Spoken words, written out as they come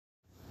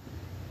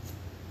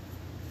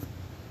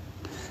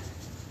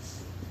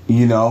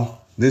You know,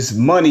 this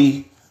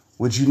money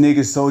which you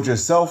niggas sold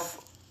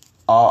yourself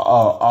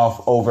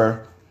off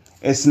over,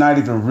 it's not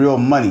even real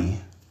money.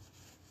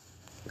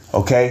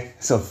 Okay?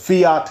 It's a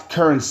fiat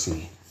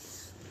currency.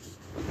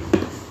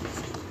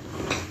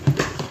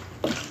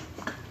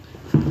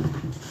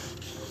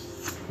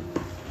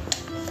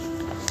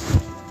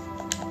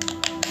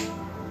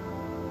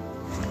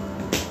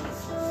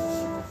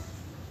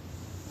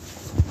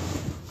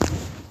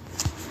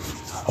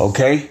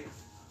 Okay?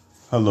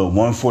 Hello,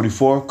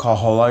 144.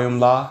 Kaholayim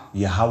La,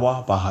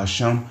 Yahweh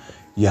Bahasham,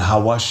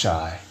 Yahweh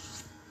Shai.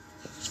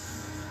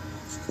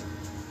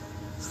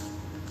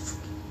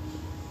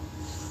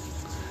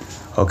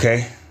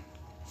 Okay?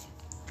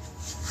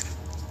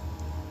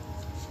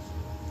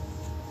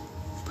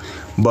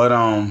 But,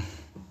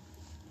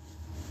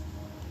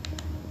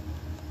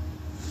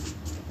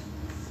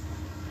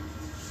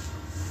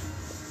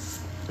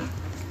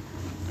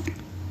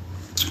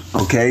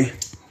 okay?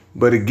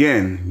 But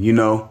again, you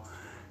know,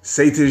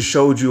 Satan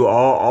showed you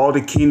all the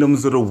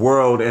kingdoms of the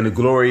world and the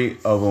glory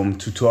of them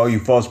to all you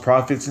false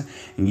prophets,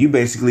 and you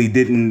basically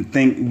didn't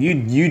think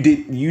you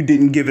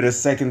didn't give it a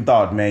second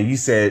thought, man. You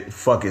said,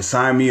 "Fuck it,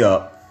 sign me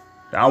up.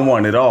 I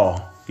want it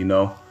all," you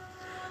know.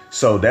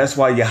 So that's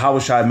why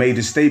Yahushua made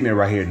this statement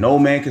right here: "No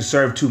man can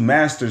serve two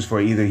masters,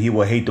 for either he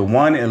will hate the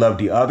one and love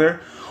the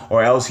other,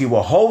 or else he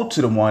will hold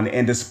to the one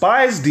and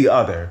despise the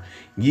other.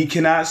 Ye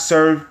cannot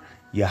serve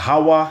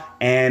Yahweh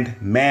and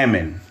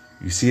Mammon."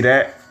 You see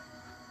that?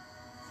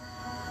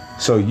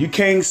 So you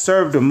can't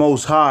serve the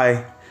Most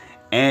High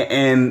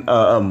and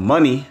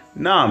money.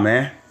 Nah,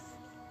 man.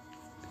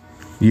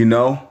 You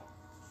know?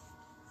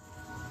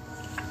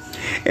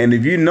 And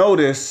if you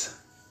notice,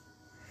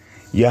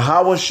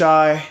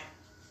 Yahushua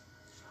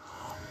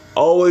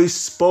always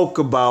spoke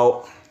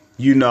about,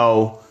 you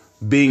know,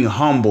 being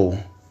humble,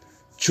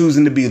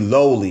 choosing to be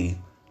lowly,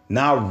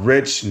 not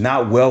rich,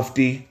 not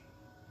wealthy,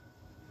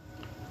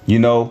 you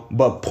know,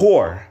 but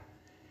poor.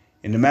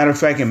 And a matter of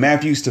fact, in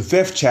Matthew's the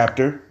 5th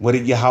chapter, what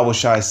did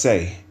Yahushua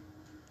say?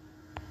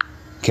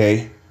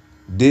 Okay.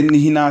 Didn't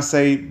he not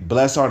say,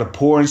 "Blessed are the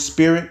poor in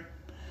spirit"?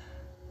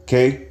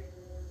 Okay.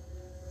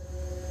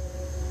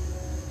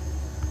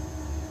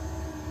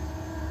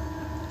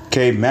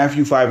 Okay,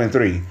 Matthew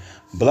 5:3.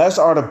 "Blessed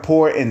are the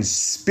poor in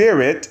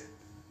spirit,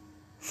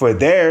 for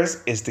theirs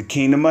is the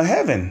kingdom of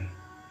heaven."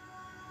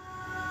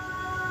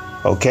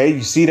 Okay,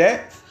 you see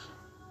that?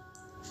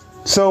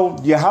 So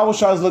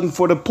Yahushua is looking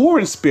for the poor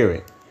in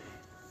spirit.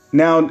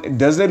 Now,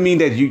 does that mean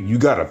that you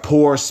got a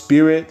poor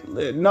spirit?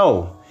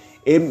 No.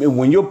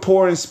 When you're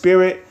poor in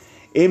spirit,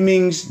 it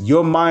means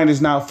your mind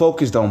is not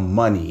focused on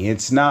money.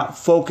 It's not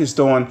focused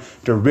on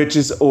the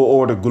riches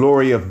or the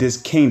glory of this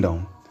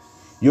kingdom.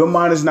 Your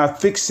mind is not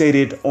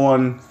fixated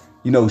on,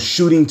 you know,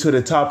 shooting to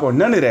the top or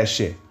none of that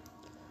shit.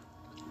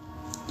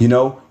 You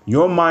know,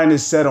 your mind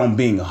is set on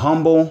being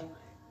humble.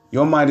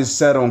 Your mind is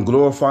set on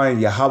glorifying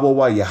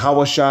Yahweh,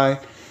 Yahushai.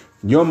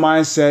 Your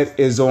mindset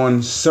is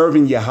on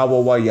serving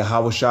Yahweh,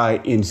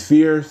 Yahushai in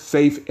fear,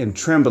 faith, and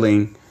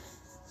trembling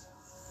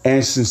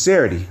and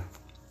sincerity.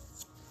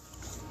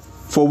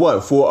 For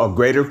what? For a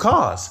greater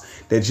cause,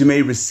 that you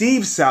may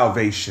receive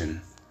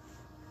salvation.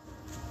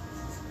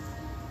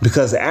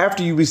 Because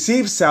after you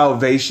receive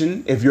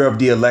salvation, if you're of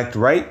the elect,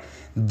 right,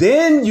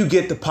 then you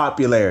get the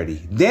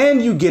popularity,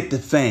 then you get the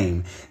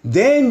fame,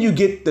 then you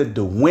get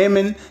the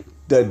women,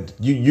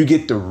 you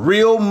get the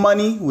real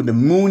money with the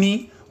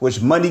Mooney, which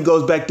money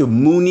goes back to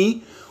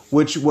Mooney,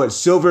 which what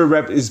silver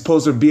is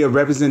supposed to be a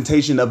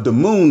representation of the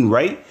moon,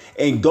 right?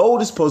 And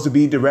gold is supposed to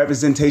be the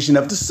representation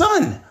of the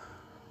sun.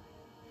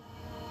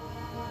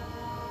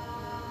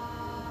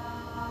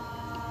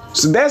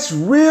 So that's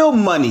real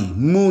money,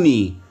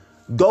 Mooney.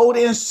 Gold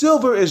and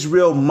silver is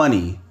real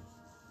money.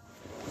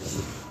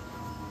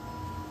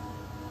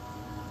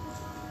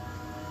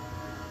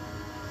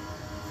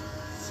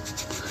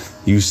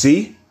 You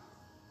see?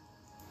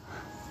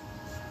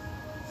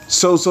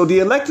 So the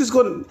elect is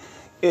going to,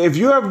 if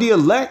you're of the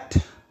elect,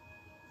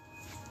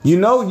 you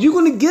know, you're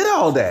going to get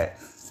all that.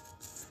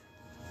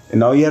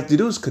 And all you have to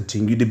do is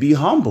continue to be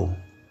humble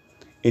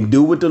and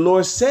do what the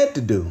Lord said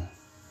to do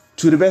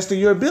to the best of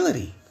your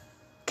ability.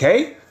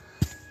 Okay?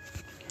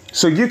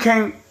 So you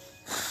can't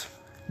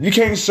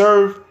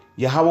serve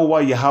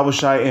Yahweh,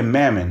 Yahushai, and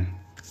Mammon.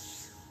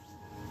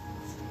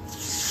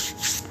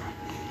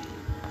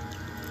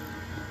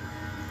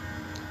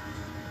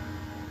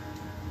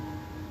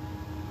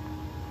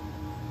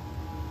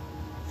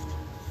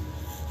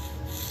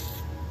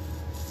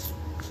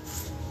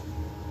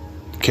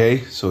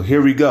 Okay, so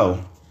here we go.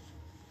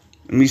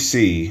 Let me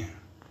see.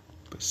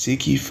 But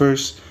seek ye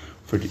first.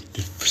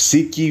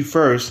 Seek ye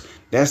first.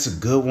 That's a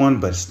good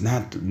one, but it's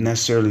not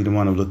necessarily the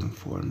one I'm looking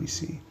for. Let me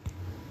see.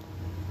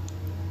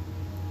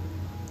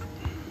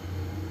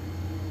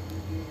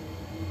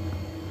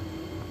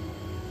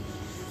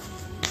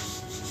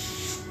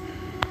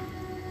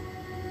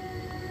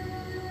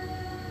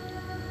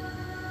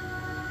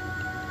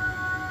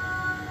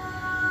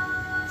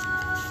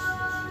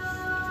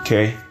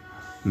 Okay.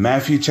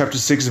 Matthew chapter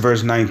 6,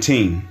 verse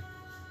 19.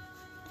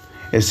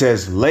 It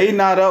says, lay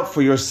not up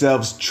for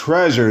yourselves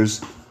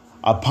treasures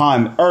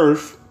upon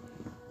earth,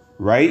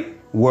 right?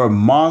 Where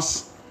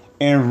moss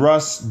and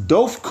rust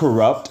doth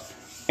corrupt,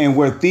 and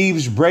where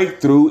thieves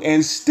break through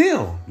and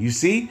steal. You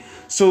see?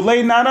 So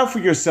lay not up for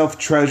yourself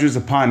treasures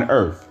upon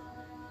earth.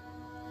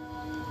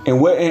 And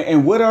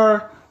what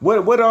are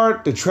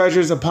the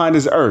treasures upon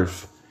this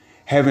earth?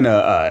 Having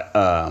a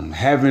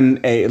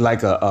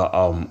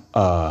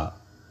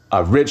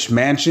rich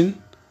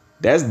mansion.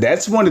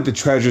 That's one of the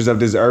treasures of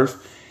this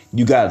earth.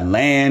 You got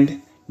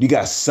land, you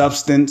got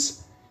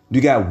substance,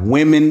 you got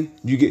women,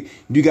 you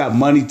got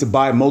money to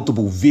buy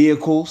multiple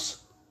vehicles.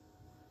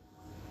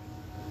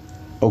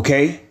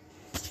 Okay?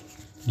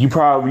 You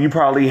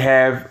probably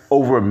have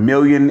over $1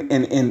 million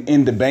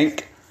in the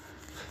bank.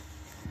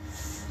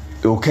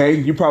 Okay?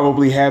 You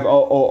probably have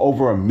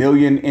over $1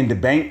 million in the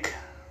bank.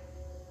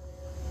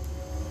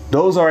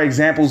 Those are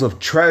examples of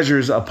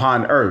treasures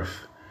upon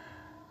earth.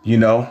 You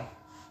know,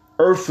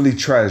 earthly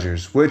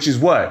treasures, which is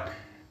what?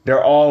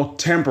 They're all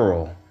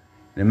temporal.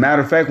 As a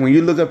matter of fact, when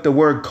you look up the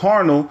word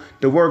carnal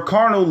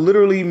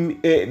literally,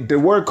 the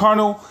word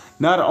carnal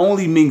not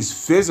only means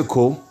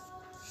physical.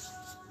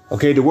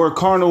 Okay, the word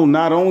carnal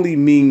not only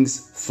means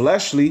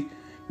fleshly.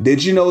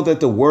 Did you know that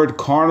the word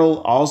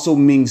carnal also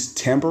means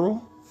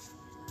temporal?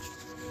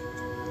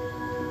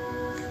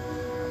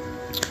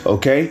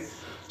 Okay,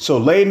 so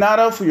lay not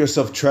up for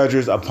yourself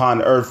treasures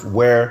upon earth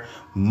where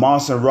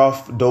moss and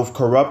rust doth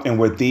corrupt and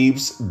where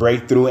thieves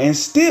break through and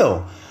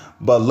steal.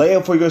 But lay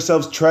up for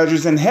yourselves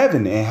treasures in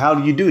heaven. And how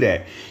do you do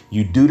that?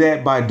 You do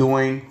that by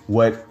doing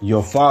what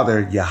your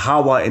Father,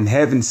 Yahweh in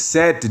heaven,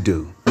 said to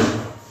do.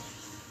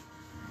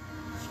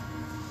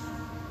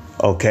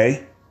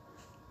 Okay?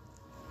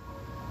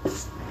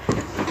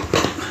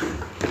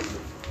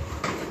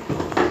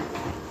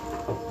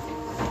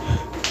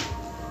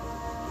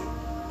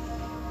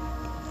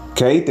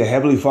 Okay, the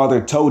Heavenly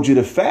Father told you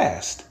to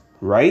fast,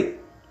 right?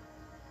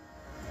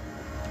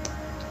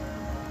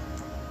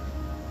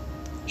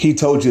 He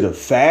told you to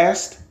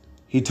fast.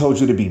 He told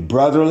you to be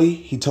brotherly.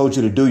 He told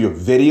you to do your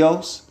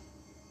videos.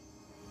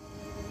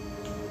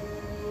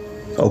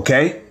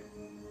 Okay?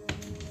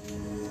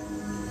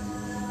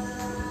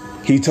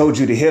 He told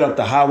you to hit up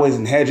the highways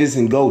and hedges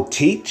and go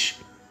teach.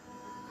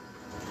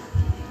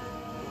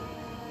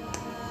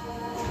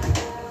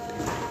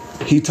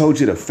 He told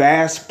you to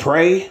fast,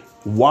 pray,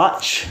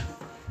 watch,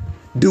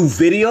 do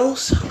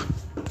videos.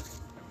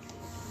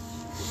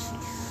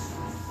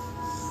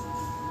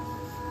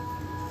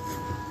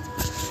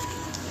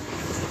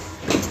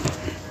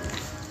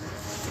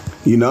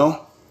 You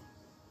know,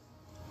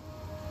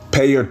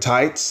 pay your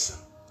tithes.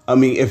 I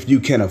mean, if you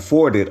can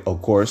afford it,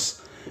 of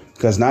course,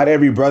 because not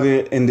every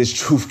brother in this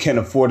truth can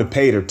afford to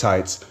pay their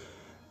tithes.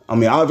 I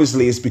mean,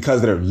 obviously, it's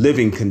because of their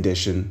living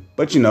condition.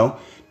 But, you know,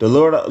 the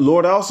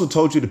Lord also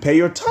told you to pay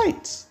your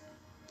tithes.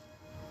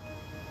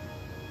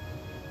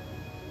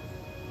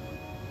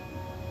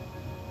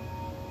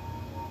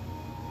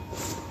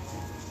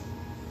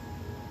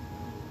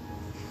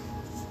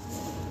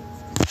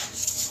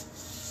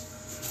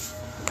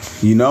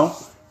 You know,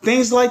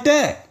 things like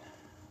that.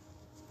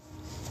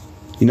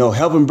 You know,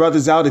 helping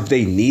brothers out if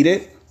they need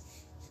it.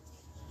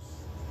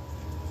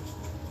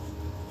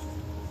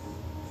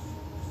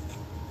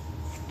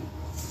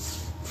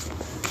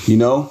 You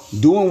know,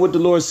 doing what the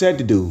Lord said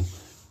to do.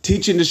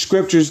 Teaching the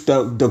scriptures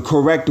the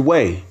correct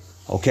way.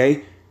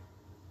 Okay.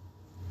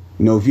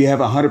 You know, if you have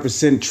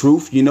 100%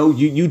 truth, you know,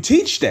 you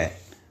teach that.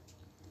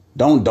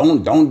 Don't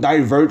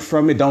divert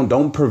from it.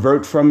 Don't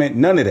pervert from it.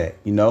 None of that,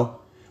 you know.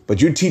 But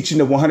you're teaching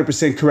the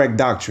 100% correct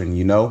doctrine,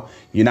 you know.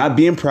 You're not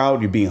being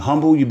proud. You're being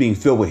humble. You're being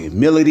filled with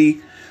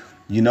humility.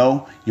 You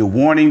know, you're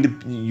warning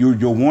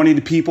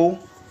the people.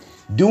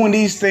 Doing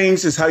these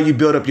things is how you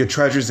build up your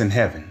treasures in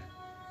heaven.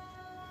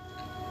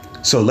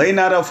 So lay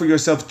not up for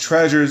yourself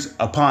treasures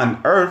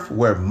upon earth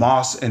where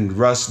moss and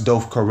rust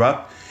doth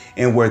corrupt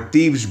and where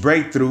thieves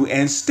break through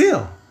and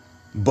steal.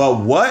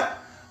 But what?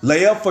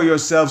 Lay up for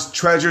yourselves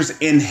treasures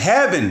in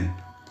heaven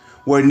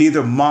where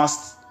neither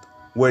moth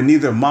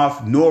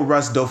nor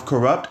rust doth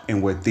corrupt,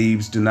 and where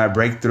thieves do not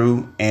break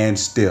through and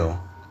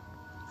steal.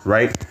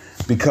 Right?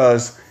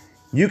 Because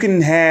you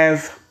can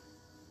have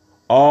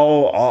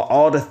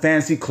all the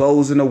fancy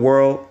clothes in the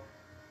world.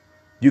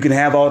 You can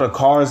have all the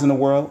cars in the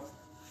world.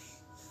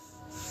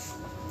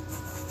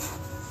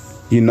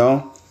 You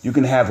know, you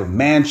can have a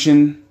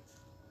mansion.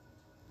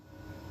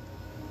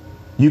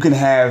 You can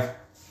have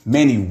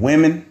many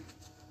women.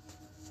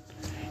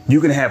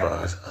 You can have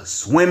a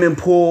swimming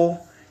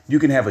pool. You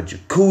can have a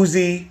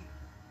jacuzzi.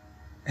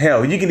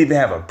 Hell, you can even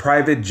have a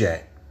private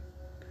jet.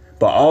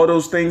 But all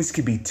those things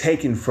can be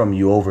taken from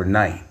you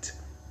overnight.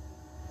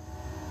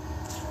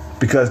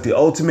 Because the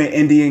ultimate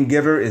Indian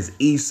giver is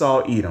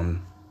Esau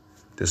Edom.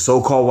 The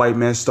so-called white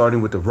man,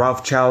 starting with the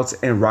Rothschilds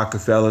and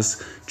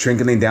Rockefellers,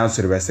 trickling down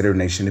to the rest of their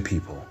nation of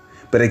people.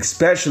 But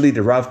especially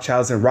the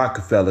Rothschilds and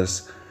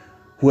Rockefellers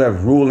who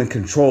have rule and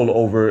control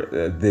over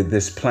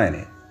this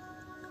planet.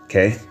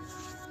 Okay?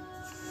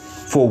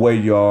 For where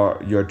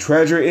your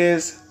treasure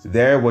is,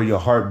 there will your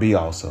heart be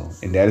also.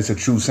 And that is a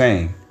true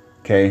saying.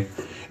 Okay.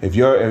 If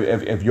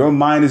your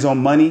mind is on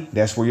money,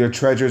 that's where your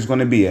treasure is going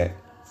to be at.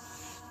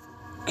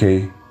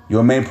 Okay.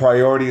 Your main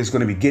priority is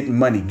going to be getting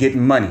money,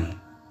 getting money.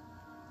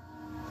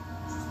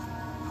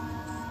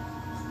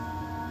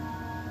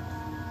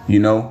 You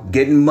know,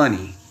 getting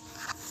money.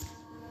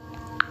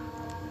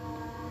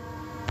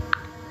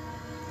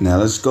 Now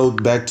let's go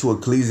back to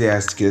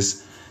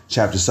Ecclesiasticus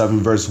chapter 7,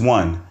 verse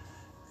 1.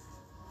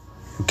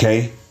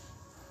 Okay.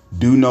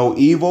 Do no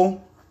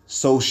evil,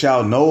 so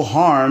shall no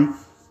harm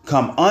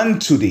come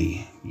unto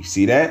thee. You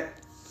see that?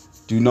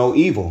 Do no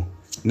evil.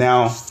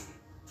 Now,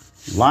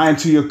 lying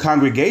to your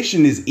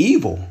congregation is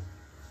evil.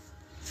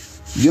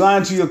 You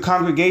lying to your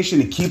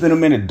congregation and keeping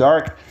them in the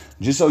dark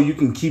just so you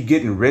can keep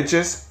getting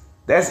riches.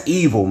 That's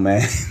evil,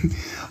 man.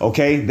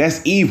 Okay,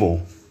 that's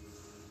evil.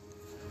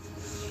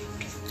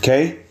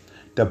 Okay.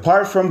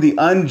 Depart from the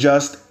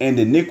unjust, and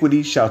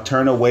iniquity shall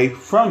turn away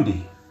from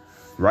thee.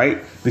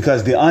 Right?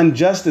 Because the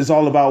unjust is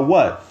all about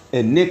what?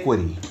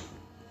 Iniquity.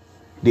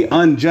 The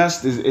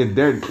unjust is if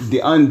they're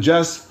the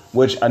unjust,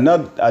 which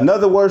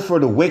another word for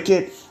the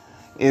wicked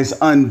is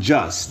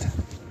unjust.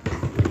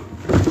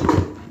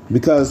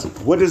 Because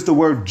what does the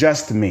word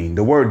just mean?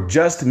 The word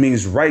just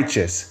means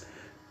righteous.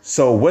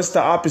 So what's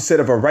the opposite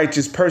of a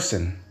righteous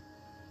person?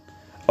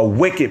 A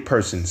wicked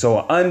person. So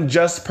an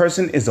unjust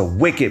person is a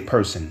wicked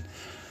person.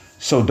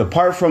 So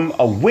depart from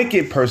a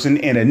wicked person,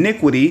 and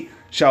iniquity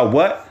shall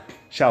what?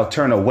 Shall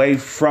turn away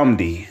from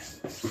thee.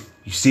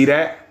 You see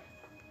that?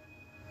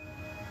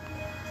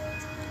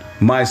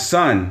 My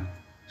son,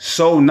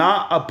 sow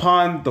not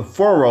upon the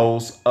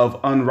furrows of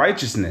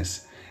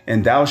unrighteousness,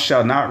 and thou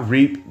shalt not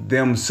reap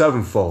them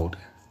sevenfold.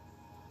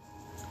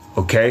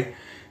 Okay?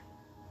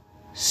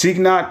 Seek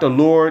not the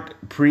Lord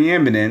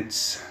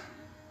preeminence,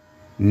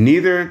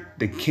 neither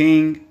the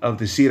king of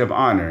the seat of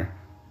honor.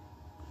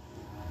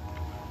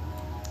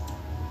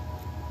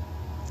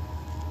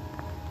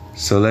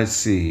 So let's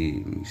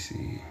see. Let me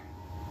see.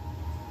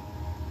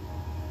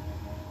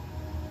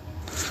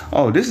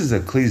 Oh, this is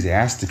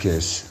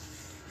Ecclesiasticus.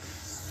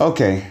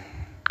 Okay.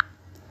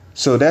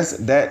 So that's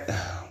that.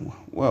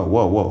 Whoa,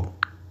 whoa, whoa.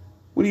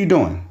 What are you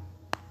doing?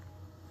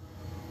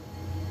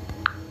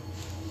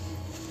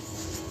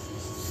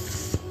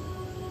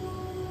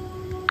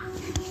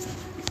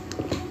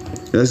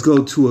 Let's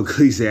go to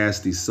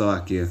Ecclesiastes.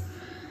 Suck, yeah.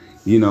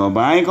 You know,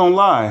 but I ain't gonna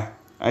lie.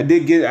 I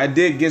did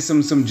get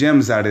some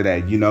gems out of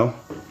that, you know.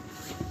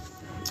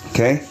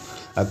 Okay.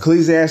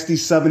 Ecclesiastes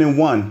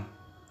 7:1.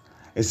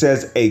 It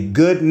says, a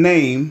good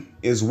name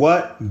is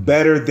what?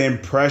 Better than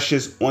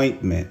precious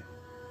ointment,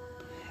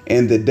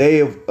 and the day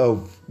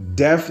of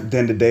death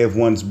than the day of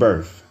one's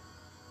birth.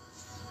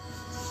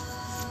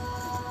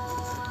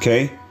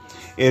 Okay.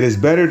 It is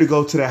better to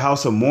go to the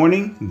house of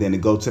mourning than to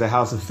go to the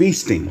house of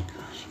feasting,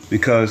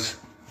 because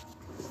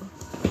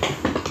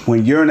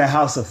when you're in the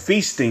house of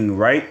feasting,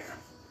 right?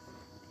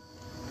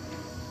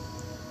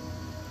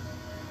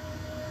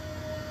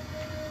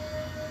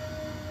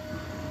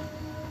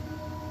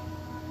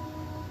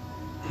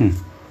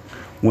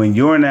 When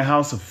you're in the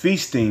house of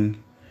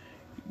feasting,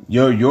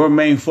 your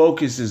main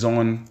focus is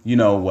on, you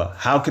know, well,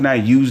 how can I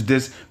use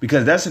this?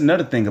 Because that's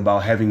another thing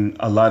about having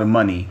a lot of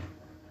money.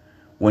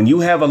 When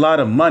you have a lot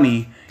of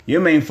money,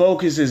 your main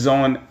focus is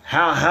on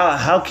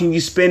how can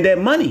you spend that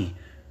money?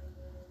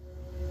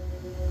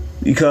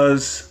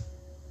 Because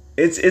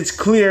it's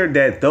clear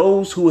that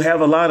those who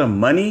have a lot of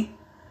money,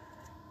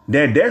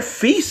 they're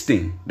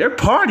feasting, they're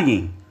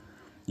partying,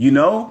 you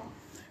know,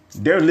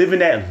 they're living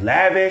that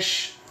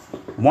lavish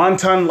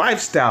wanton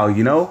lifestyle,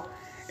 you know,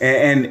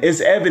 and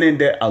it's evident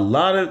that a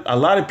lot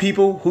of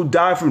people who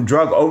die from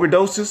drug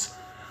overdoses,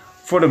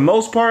 for the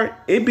most part,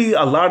 it be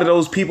a lot of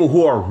those people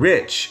who are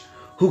rich,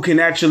 who can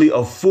actually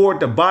afford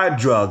to buy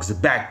drugs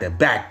back to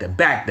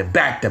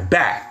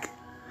back.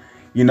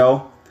 You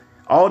know,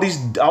 all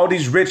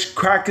these rich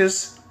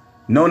crackers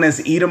known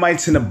as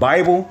Edomites in the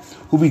Bible,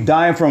 who be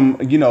dying from,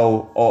 you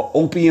know,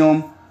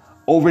 opium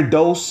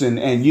overdose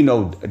and you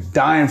know,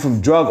 dying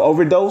from drug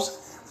overdose.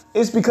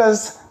 It's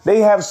because they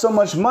have so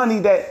much money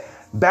that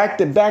back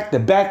to back,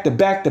 they're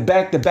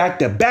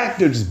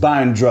just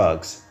buying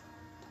drugs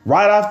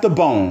right off the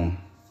bone.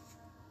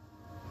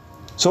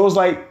 So it's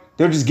like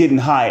they're just getting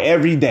high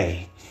every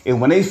day.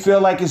 And when they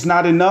feel like it's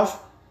not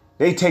enough,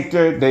 they take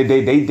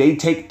they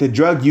take the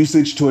drug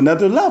usage to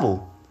another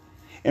level.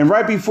 And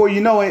right before you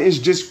know it, it's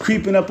just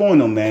creeping up on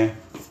them, man.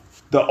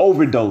 The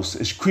overdose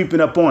is creeping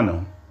up on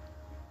them.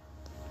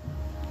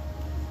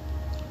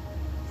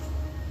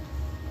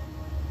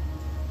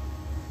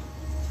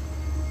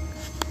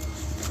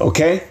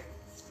 Okay.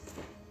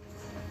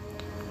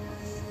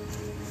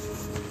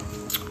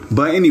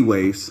 But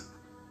anyways,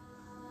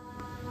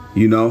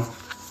 you know,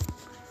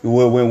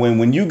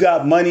 when you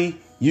got money,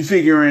 you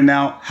figuring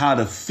out how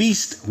to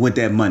feast with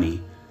that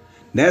money.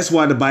 That's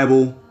why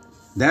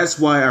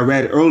I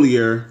read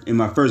earlier in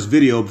my first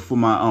video before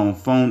my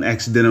phone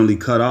accidentally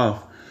cut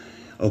off.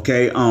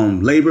 Okay.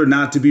 Labor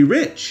not to be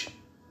rich.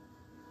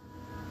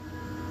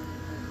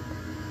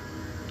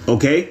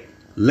 Okay.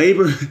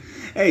 Labor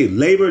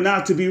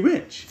not to be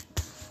rich.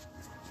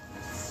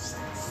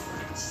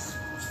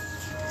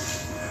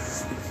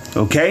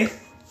 Okay?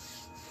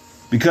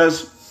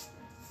 Because,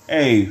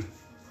 hey,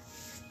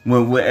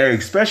 when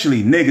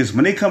especially niggas,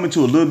 when they come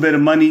into a little bit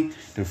of money,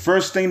 the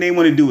first thing they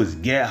want to do is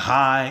get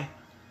high,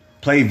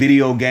 play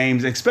video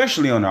games,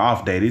 especially on their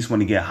off day. They just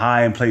want to get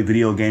high and play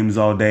video games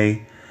all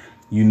day,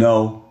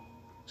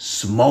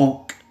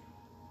 smoke,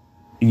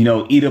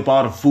 eat up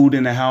all the food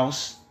in the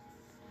house,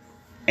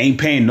 ain't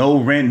paying no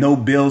rent, no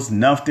bills,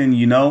 nothing,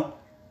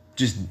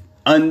 just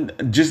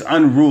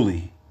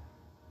unruly.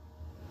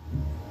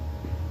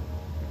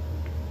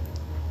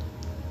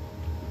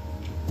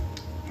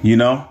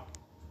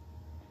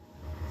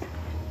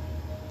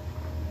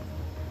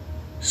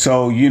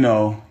 So,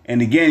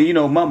 and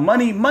again,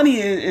 money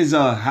is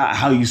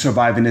how you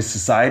survive in this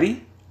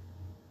society.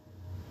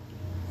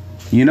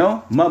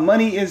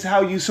 Money is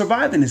how you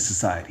survive in this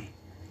society.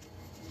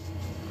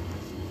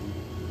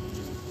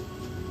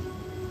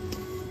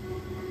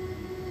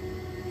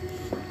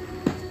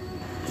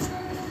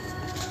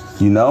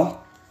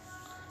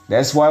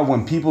 That's why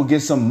when people get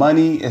some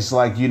money, it's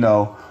like,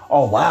 oh,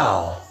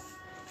 wow.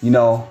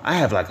 I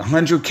have like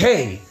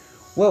 100K.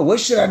 Well, what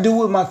should I do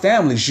with my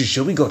family?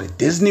 Should we go to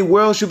Disney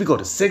World? Should we go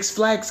to Six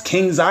Flags,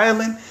 Kings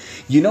Island?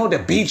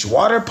 The beach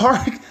water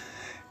park?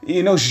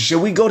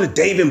 Should we go to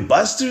Dave &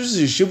 Buster's?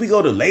 Or should we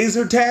go to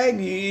laser tag?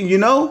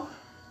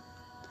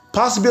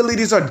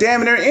 Possibilities are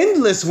damn near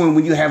endless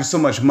when you have so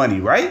much money,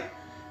 right?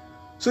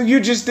 So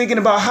you're just thinking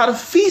about how to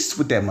feast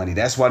with that money.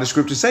 That's why the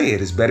scriptures say it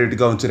is better to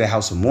go into the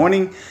house of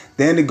mourning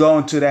than to go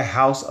into the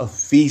house of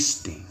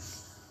feasting.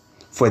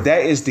 For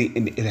that is the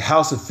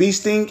house of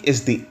feasting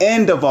is the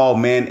end of all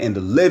men, and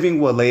the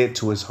living will lay it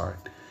to his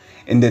heart.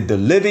 And the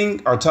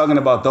living are talking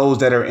about those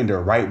that are in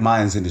their right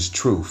minds in this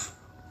truth,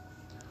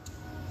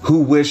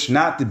 who wish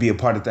not to be a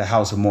part of the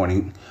house of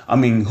mourning.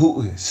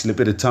 Who slip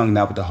of the tongue,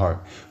 not with the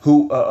heart.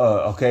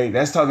 Okay,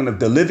 that's talking of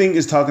the living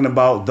is talking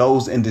about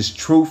those in this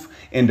truth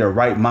in their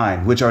right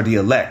mind, which are the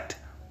elect,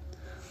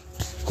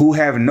 who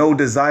have no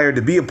desire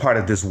to be a part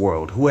of this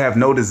world, who have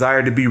no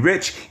desire to be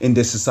rich in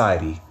this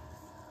society.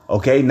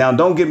 Okay, now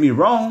don't get me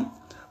wrong.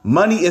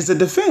 Money is a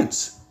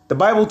defense. The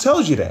Bible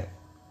tells you that.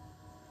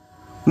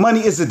 Money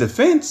is a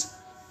defense.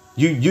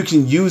 You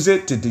can use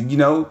it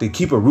to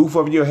keep a roof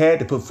over your head,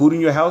 to put food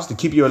in your house, to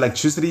keep your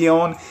electricity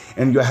on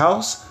in your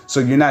house, so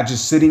you're not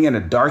just sitting in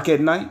the dark at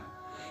night.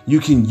 You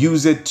can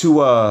use it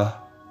to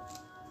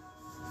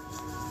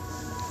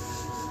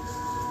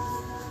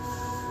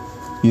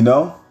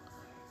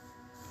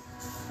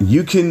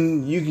you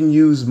can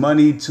use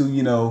money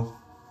to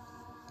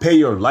pay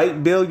your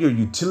light bill, your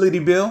utility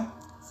bill,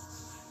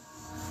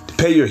 to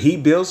pay your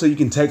heat bill so you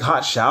can take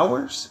hot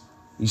showers.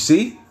 You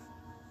see?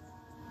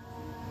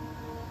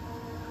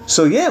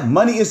 So yeah,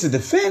 money is a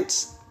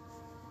defense.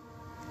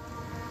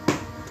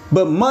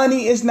 But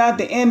money is not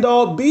the end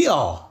all be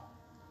all.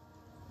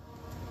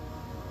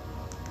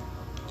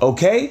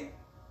 Okay?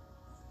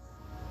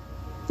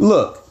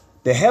 Look,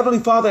 the Heavenly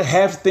Father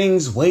have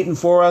things waiting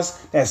for us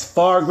that's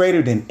far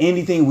greater than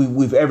anything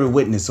we've ever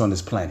witnessed on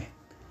this planet.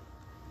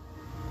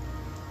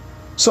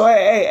 So,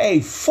 hey,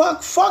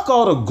 fuck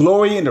all the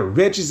glory and the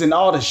riches and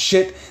all the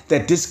shit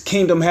that this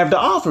kingdom have to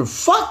offer.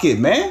 Fuck it,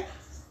 man.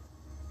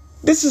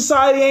 This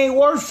society ain't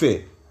worth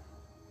it.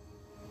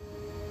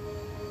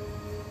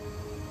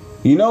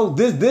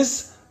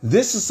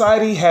 This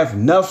society have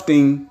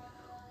nothing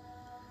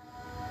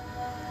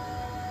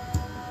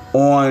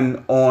on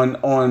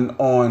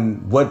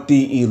what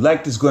the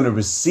elect is going to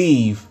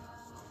receive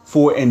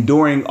for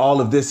enduring all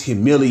of this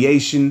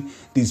humiliation,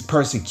 these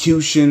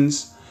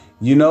persecutions,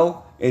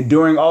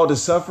 enduring all the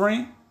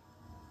suffering.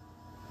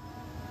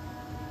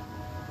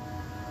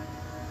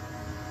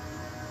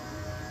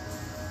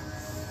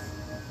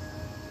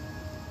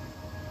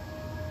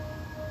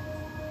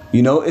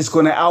 It's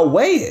going to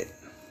outweigh it.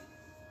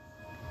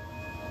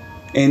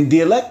 And the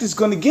elect is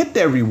going to get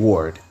their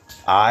reward.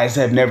 Eyes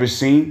have never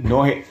seen,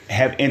 nor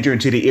have entered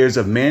into the ears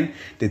of men,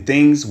 the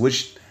things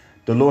which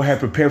the Lord hath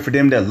prepared for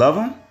them that love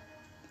him.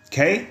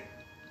 Okay?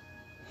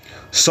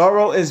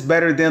 Sorrow is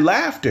better than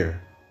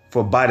laughter,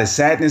 for by the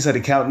sadness of the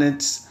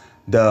countenance,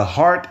 the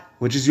heart,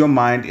 which is your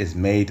mind, is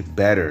made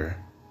better.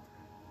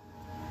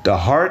 The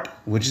heart,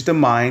 which is the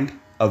mind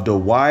of the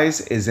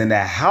wise, is in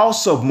the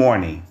house of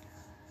mourning.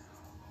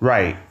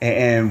 Right.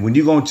 And when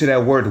you go into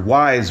that word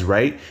wise,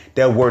 right,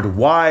 that word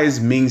wise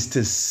means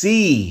to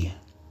see.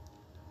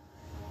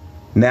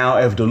 Now,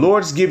 if the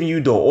Lord's giving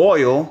you the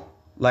oil,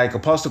 like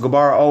Apostle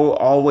Gabar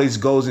always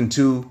goes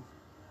into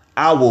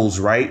owls,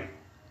 right?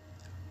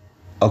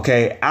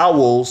 Okay,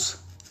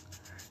 owls,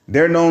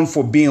 they're known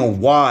for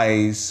being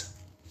wise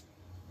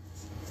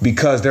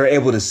because they're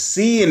able to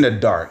see in the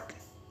dark.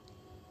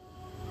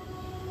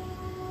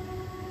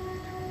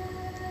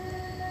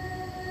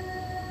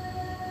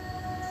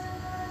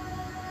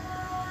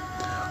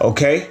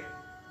 Okay,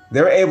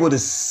 they're able to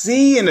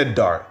see in the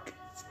dark.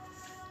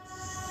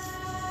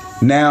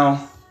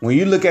 Now, when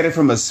you look at it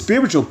from a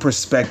spiritual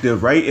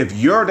perspective, right, if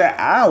you're the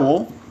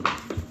owl,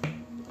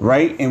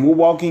 right, and we're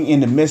walking in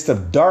the midst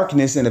of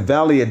darkness in the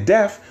valley of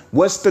death,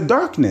 what's the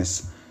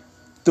darkness?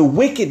 the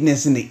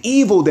wickedness and the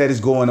evil that is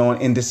going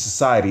on in this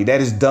society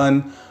that is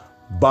done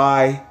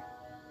by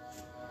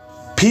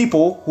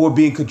people who are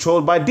being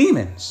controlled by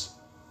demons.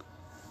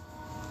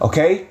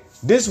 Okay?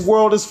 This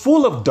world is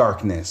full of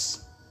darkness.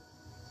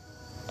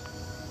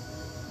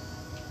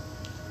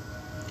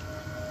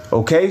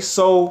 Okay,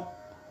 so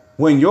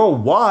when you're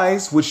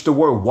wise, which the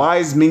word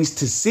wise means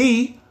to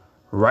see,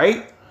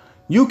 right?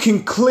 You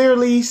can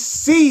clearly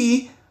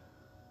see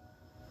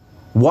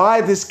why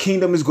this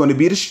kingdom is going to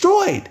be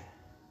destroyed.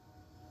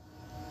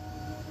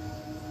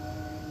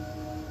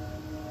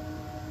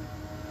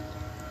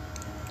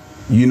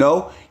 You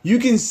know, you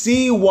can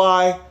see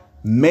why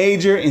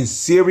major and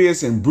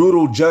serious and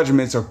brutal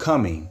judgments are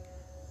coming.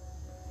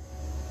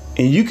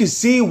 And you can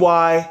see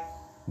why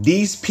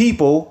these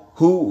people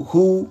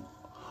who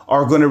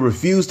are going to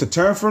refuse to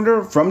turn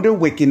from their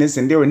wickedness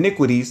and their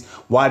iniquities,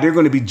 why they're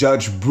going to be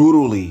judged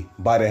brutally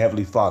by the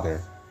Heavenly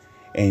Father.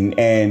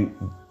 And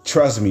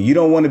trust me, you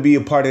don't want to be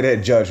a part of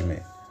that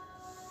judgment.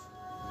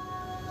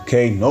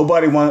 Okay, you don't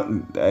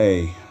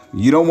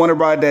want to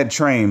ride that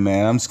train,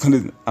 man.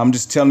 I'm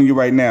just telling you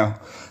right now,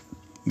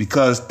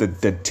 because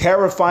the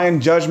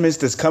terrifying judgments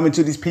that's coming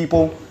to these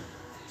people,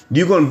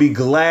 you're going to be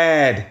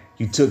glad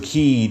you took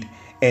heed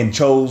and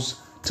chose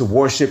to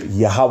worship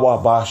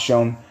Yahweh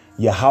Bahasham,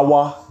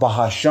 Yahweh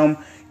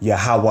Bahasham,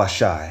 Yahweh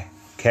Shai.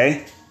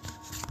 Okay?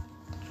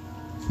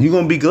 You're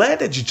going to be glad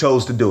that you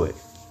chose to do it.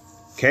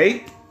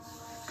 Okay?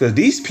 Because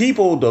these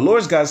people, the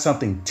Lord's got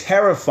something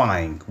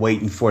terrifying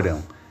waiting for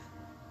them.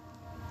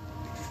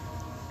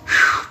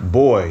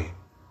 Boy,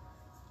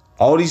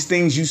 all these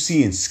things you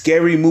see in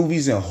scary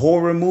movies and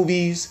horror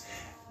movies,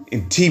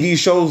 in TV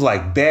shows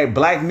like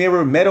Black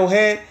Mirror,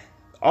 Metalhead,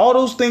 all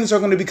those things are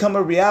going to become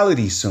a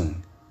reality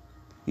soon.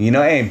 You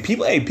know, and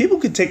people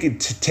could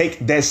take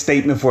that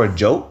statement for a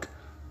joke.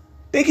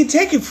 They can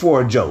take it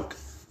for a joke.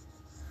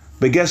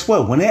 But guess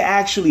what? When it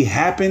actually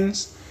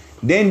happens,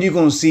 then you're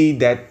going to see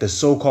that the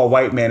so-called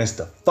white man is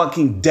the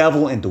fucking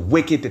devil and the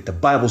wicked that the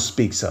Bible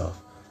speaks of.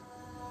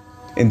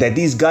 And that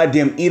these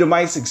goddamn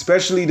Edomites,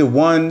 especially the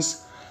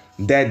ones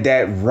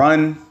that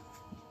run,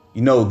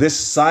 you know, this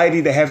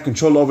society, that have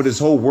control over this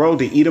whole world,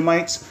 the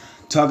Edomites,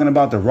 talking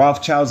about the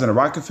Rothschilds and the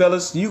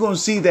Rockefellers, you're going to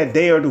see that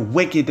they are the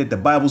wicked that the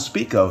Bible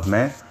speak of,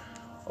 man.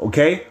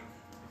 Okay?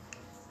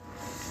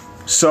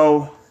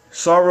 So,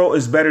 sorrow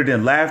is better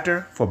than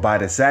laughter, for by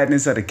the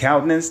sadness of the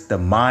countenance, the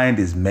mind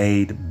is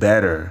made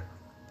better.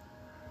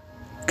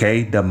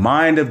 Okay? The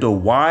mind of the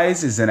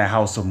wise is in a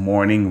house of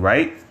mourning,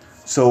 right?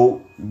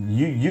 So,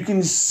 you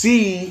can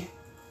see,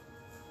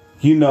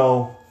 you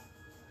know,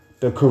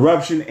 the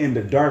corruption and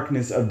the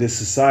darkness of this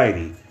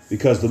society.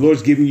 Because the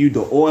Lord's giving you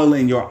the oil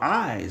in your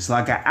eyes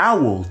like an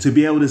owl to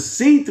be able to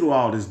see through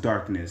all this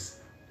darkness.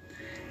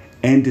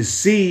 And to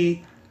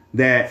see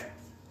that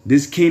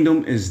this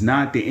kingdom is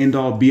not the end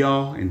all be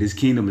all. And this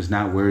kingdom is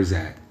not where it's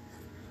at.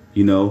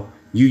 You know,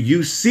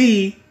 you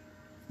see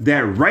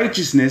that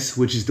righteousness,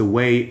 which is the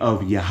way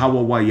of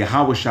Yahweh,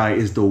 Yahweh Shai,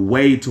 is the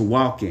way to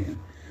walk in.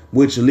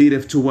 Which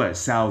leadeth to what?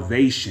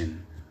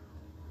 Salvation.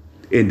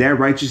 And that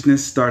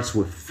righteousness starts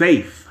with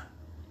faith.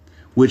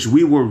 Which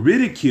we were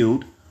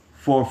ridiculed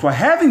for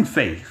having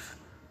faith.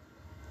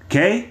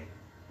 Okay?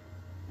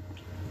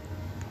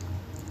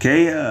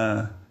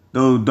 Okay,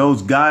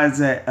 those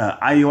guys at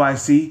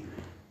IUIC,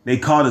 they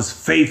called us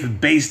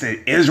faith-based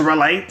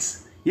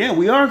Israelites. Yeah,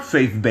 we are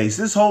faith-based.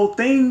 This whole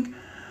thing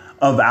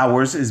of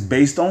ours is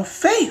based on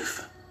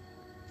faith.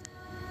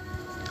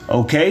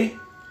 Okay?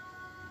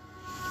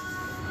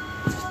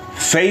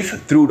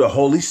 Faith through the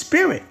Holy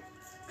Spirit.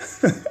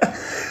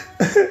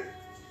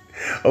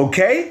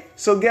 Okay?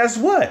 So guess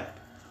what?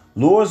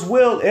 Lord's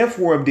will, if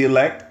we're of the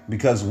elect,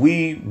 because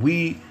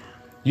we,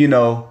 you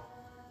know,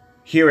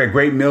 here at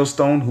Great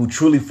Millstone, who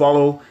truly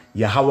follow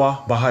Yahweh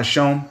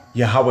Bahasham,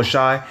 Yahweh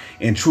Shai,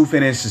 in truth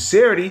and in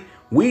sincerity,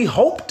 we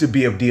hope to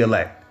be of the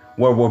elect,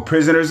 where we're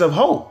prisoners of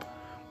hope.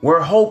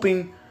 We're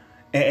hoping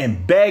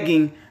and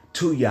begging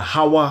to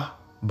Yahweh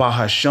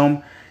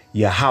Bahasham,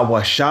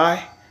 Yahweh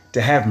Shai,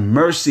 to have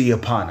mercy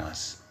upon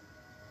us.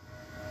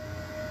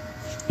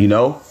 You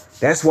know,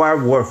 that's why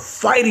we're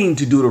fighting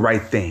to do the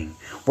right thing.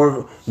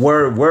 We're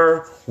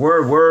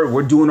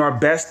doing our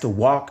best to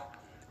walk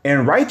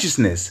in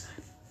righteousness,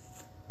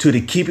 to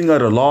the keeping of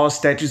the laws,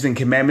 statutes, and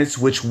commandments,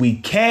 which we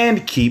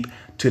can keep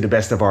to the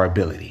best of our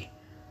ability.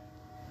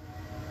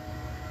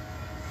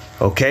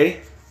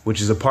 Okay?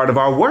 Which is a part of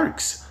our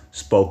works,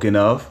 spoken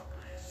of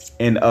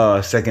in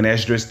 2nd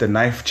Esdras, the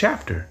 9th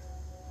chapter.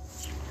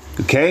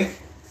 Okay?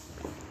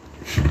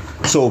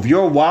 So if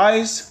you're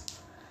wise,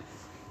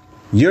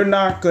 you're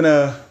not going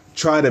to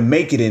try to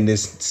make it in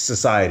this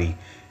society.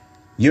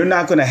 You're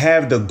not going to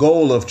have the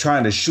goal of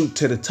trying to shoot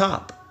to the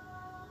top.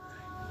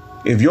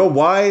 If you're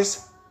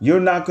wise,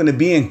 you're not going to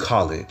be in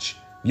college.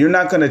 You're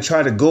not going to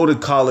try to go to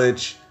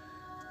college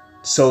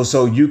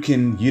so you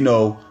can, you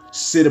know,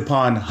 sit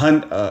upon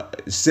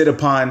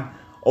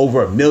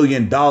over $1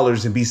 million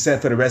and be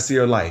set for the rest of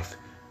your life.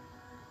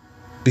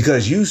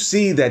 Because you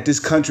see that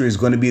this country is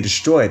going to be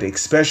destroyed,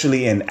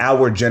 especially in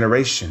our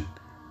generation.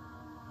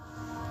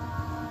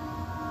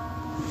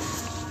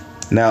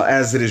 Now,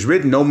 as it is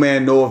written, no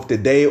man knoweth the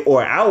day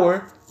or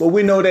hour, but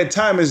we know that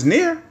time is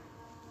near.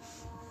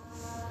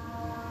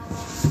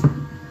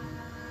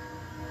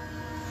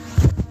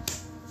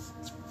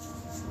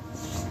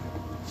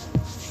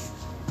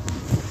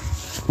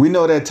 We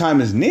know that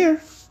time is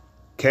near.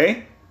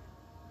 Okay.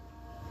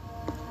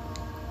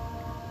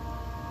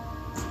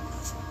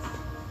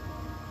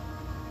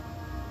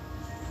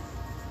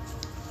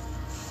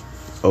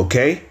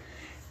 Okay.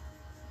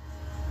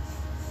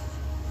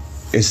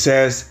 It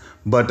says,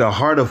 but the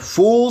heart of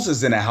fools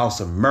is in a house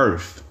of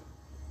mirth.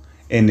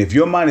 And if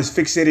your mind is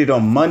fixated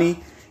on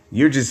money,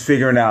 you're just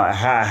figuring out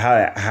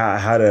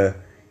how to,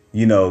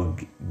 you know,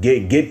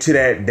 get to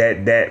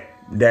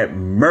that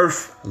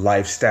mirth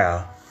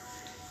lifestyle.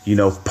 You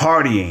know,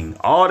 partying,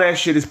 all that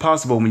shit is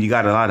possible when you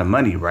got a lot of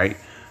money, right?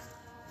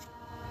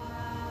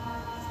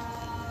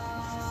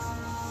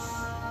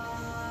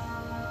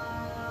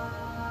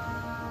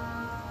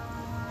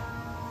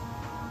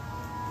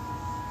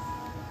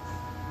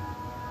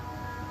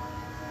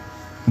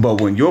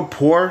 But when you're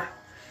poor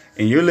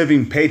and you're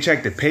living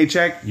paycheck to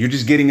paycheck, you're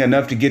just getting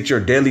enough to get your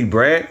daily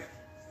bread.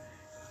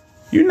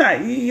 You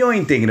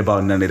ain't thinking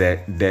about none of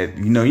that,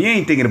 you know, you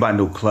ain't thinking about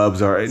no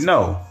clubs or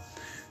no.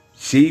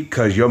 See,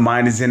 because your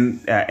mind is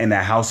in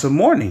a house of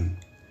mourning.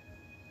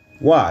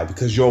 Why?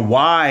 Because you're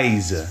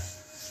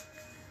wise.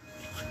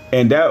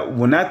 And that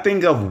when I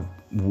think of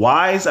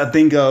wise, I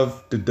think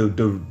of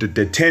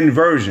the 10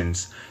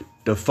 versions.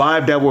 The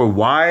 5 that were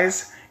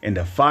wise and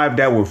the 5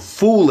 that were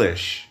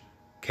foolish.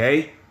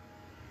 Okay?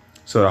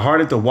 So the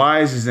heart of the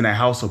wise is in a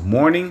house of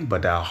mourning,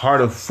 but the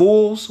heart of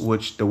fools,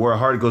 which the word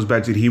heart goes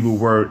back to the Hebrew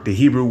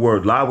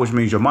word la, which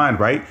means your mind,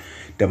 right?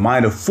 The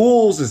mind of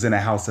fools is in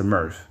a house of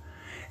mirth.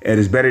 It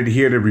is better to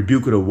hear the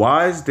rebuke of the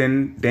wise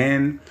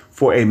than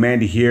for a man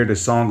to hear the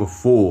song of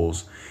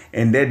fools.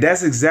 And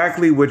that's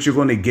exactly what you're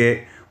going to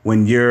get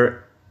when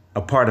you're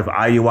a part of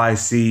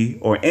IUIC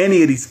or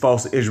any of these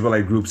false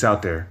Israelite groups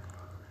out there.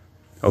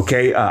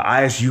 Okay,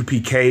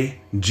 ISUPK,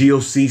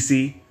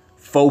 GOCC,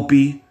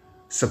 FOPI,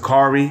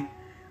 Sakari.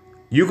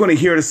 You're going to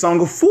hear the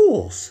song of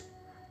fools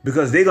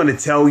because they're going to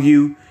tell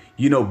you,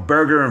 you know,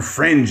 burger and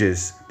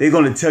fringes. They're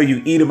going to tell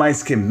you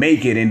Edomites can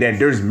make it and that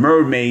there's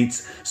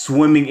mermaids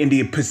swimming in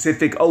the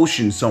Pacific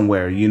Ocean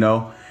somewhere, you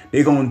know.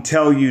 They're going to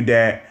tell you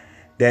that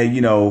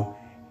you know,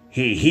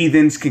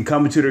 heathens can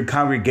come into their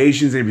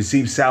congregations and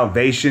receive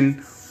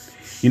salvation.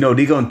 You know,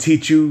 they're going to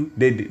teach you,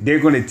 they're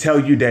going to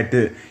tell you that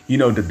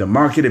the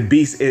mark of the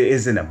beast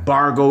is an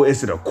embargo,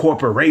 it's a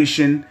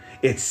corporation,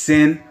 it's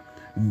sin.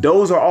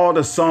 Those are all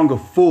the song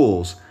of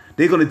fools.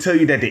 They're going to tell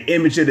you that the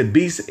image of the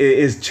beast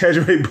is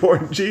Cesare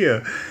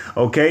Borgia.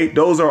 Okay,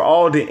 those are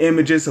all the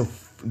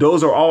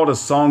those are all the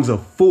songs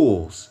of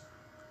fools.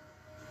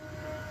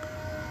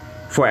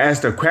 For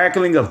as the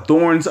crackling of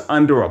thorns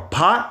under a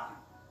pot,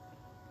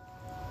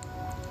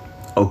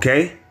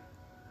 okay,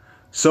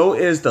 so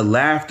is the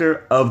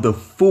laughter of the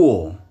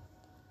fool.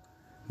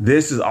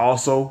 This is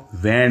also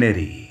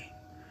vanity.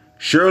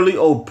 Surely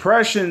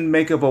oppression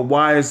maketh a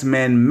wise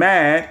man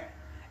mad,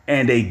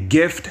 and a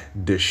gift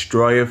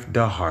destroyeth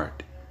the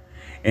heart.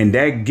 And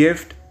that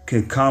gift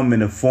can come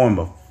in the form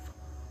of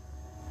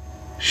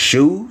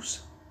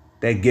shoes.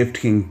 That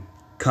gift can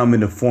come in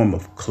the form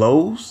of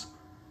clothes.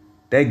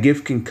 That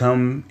gift can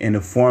come in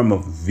the form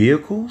of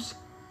vehicles,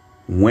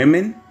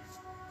 women.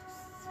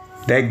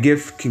 That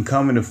gift can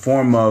come in the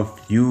form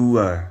of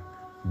you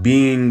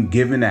being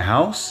given a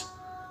house.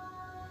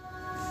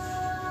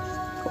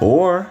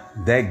 Or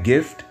that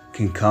gift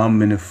can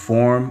come in the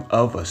form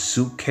of a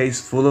suitcase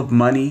full of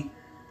money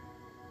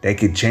that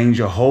could change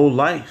your whole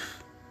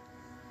life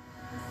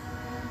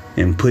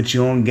and put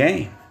you on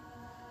game.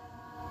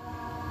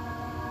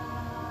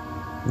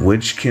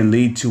 Which can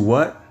lead to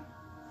what?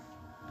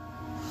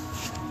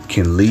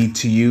 Can lead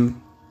to you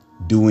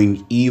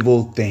doing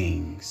evil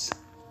things.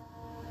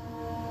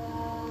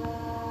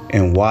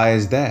 And why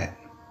is that?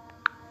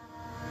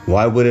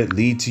 Why would it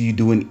lead to you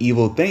doing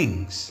evil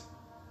things?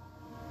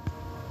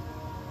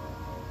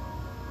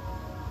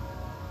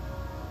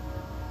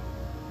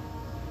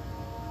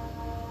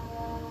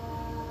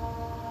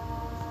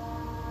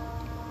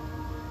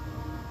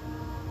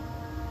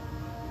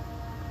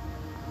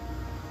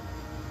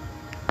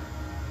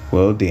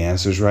 Well, the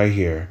answer is right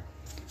here.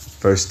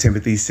 1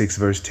 Timothy 6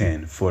 verse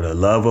 10. For the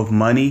love of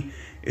money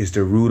is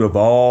the root of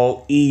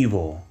all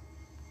evil,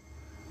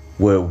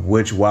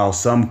 which while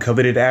some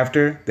coveted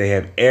after, they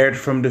have erred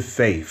from the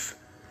faith.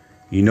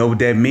 You know what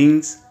that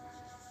means?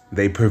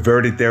 They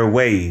perverted their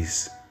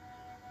ways.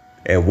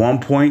 At one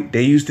point,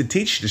 they used to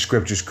teach the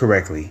scriptures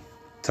correctly,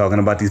 talking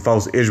about these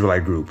false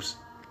Israelite groups.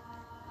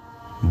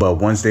 But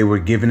once they were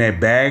given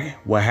that bag,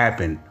 what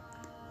happened?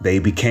 They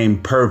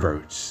became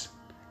perverts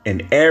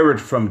and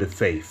erred from the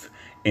faith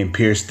and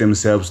pierced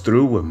themselves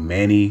through with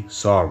many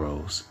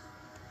sorrows.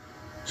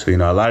 So, you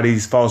know, a lot of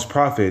these false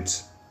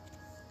prophets,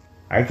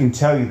 I can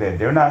tell you that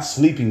they're not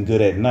sleeping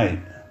good at night.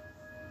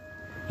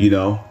 You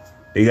know,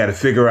 they got to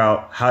figure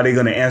out how they're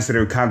going to answer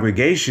their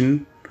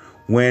congregation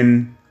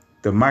when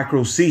the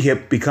micro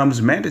C-hip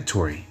becomes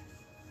mandatory.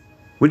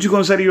 What you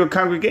going to say to your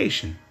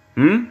congregation?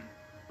 How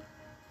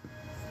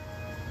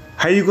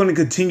are you going to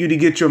continue to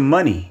get your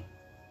money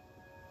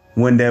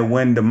when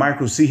the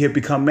micro C hit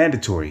become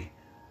mandatory?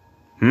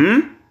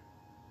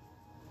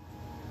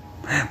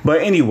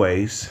 But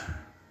anyways,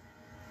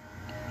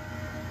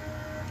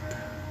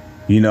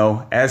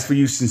 as for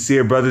you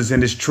sincere brothers in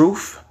this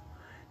truth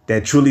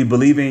that truly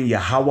believe in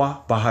Yahweh,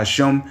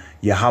 Bahasham,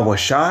 Yahweh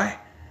Shai,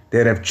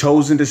 that have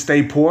chosen to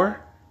stay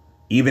poor,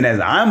 even as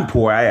I'm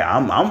poor,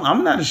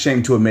 I'm not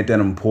ashamed to admit that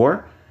I'm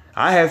poor.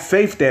 I have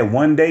faith that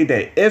one day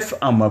that if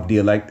I'm of the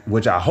elect,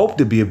 which I hope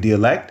to be of the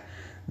elect,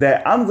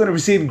 that I'm going to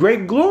receive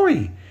great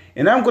glory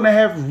and I'm going to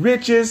have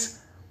riches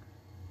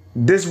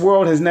this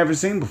world has never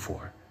seen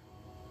before.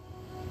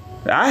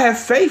 I have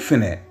faith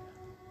in it.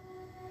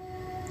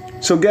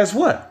 So guess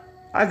what?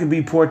 I can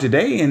be poor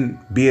today and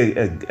be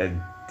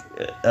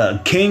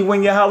a king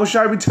when Yahweh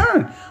shall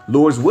return.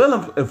 Lord's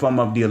will if I'm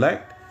of the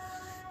elect.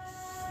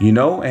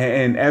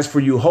 And as for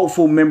you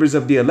hopeful members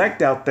of the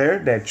elect out there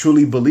that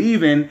truly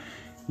believe in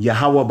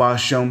Yahweh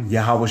Ba'ashem,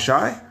 Yahweh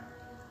Shai,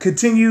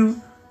 continue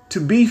to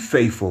be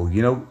faithful.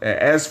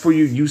 As for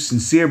you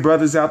sincere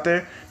brothers out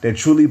there that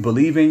truly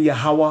believe in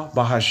Yahweh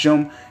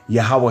Ba'ashem,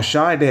 Yahweh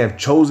Shai, they have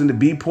chosen to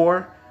be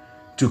poor,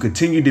 to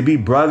continue to be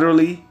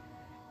brotherly,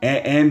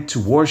 and to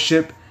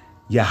worship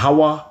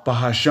Yahweh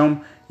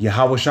Ba'ashem,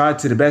 Yahweh Shai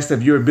to the best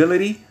of your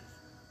ability.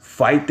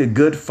 Fight the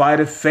good fight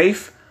of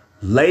faith.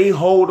 Lay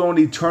hold on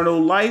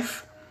eternal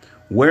life,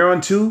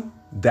 whereunto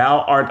thou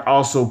art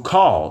also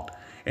called,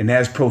 and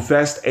has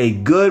professed a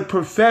good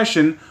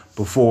profession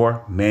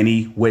before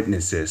many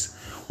witnesses,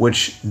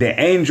 which the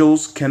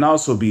angels can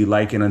also be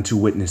likened unto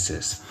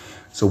witnesses.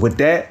 So with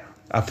that,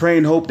 I pray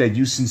and hope that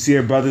you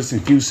sincere brothers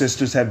and few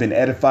sisters have been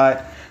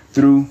edified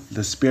through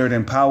the spirit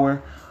and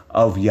power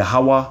of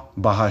Yahweh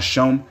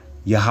Bahasham,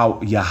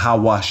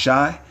 Yahweh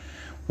Shai.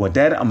 With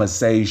that, I'm going to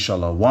say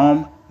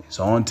shalom. It's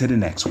on to the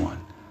next one.